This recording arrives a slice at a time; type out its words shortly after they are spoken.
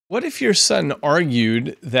What if your son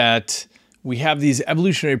argued that we have these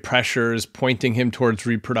evolutionary pressures pointing him towards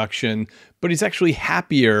reproduction, but he's actually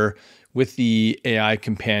happier with the AI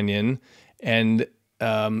companion and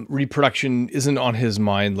reproduction isn't on his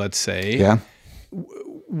mind, let's say? Yeah.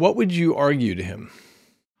 What would you argue to him?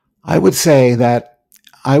 I would say that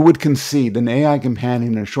I would concede an AI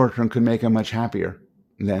companion in the short term could make him much happier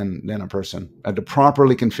than a person. A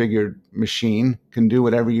properly configured machine can do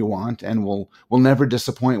whatever you want and will never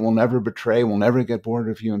disappoint, will never betray, will never get bored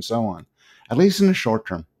of you, and so on. At least in the short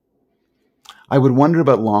term. I would wonder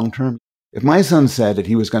about long term. If my son said that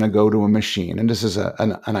he was going to go to a machine, and this is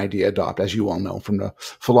an idea adopted, as you all know, from the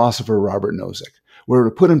philosopher Robert Nozick, where it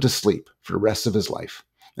would put him to sleep for the rest of his life.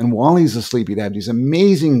 And while he's asleep, he'd have these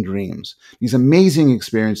amazing dreams, these amazing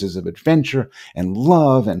experiences of adventure and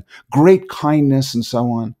love and great kindness and so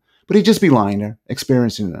on. But he'd just be lying there,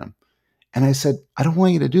 experiencing them. And I said, I don't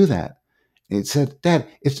want you to do that. And he said, Dad,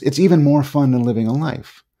 it's even more fun than living a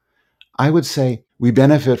life. I would say we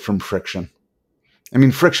benefit from friction. I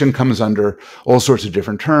mean, friction comes under all sorts of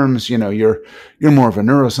different terms. You know, you're more of a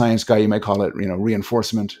neuroscience guy. You might call it,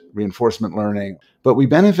 reinforcement learning. But we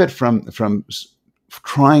benefit from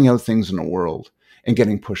trying out things in the world and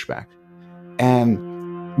getting pushback.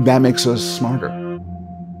 And that makes us smarter.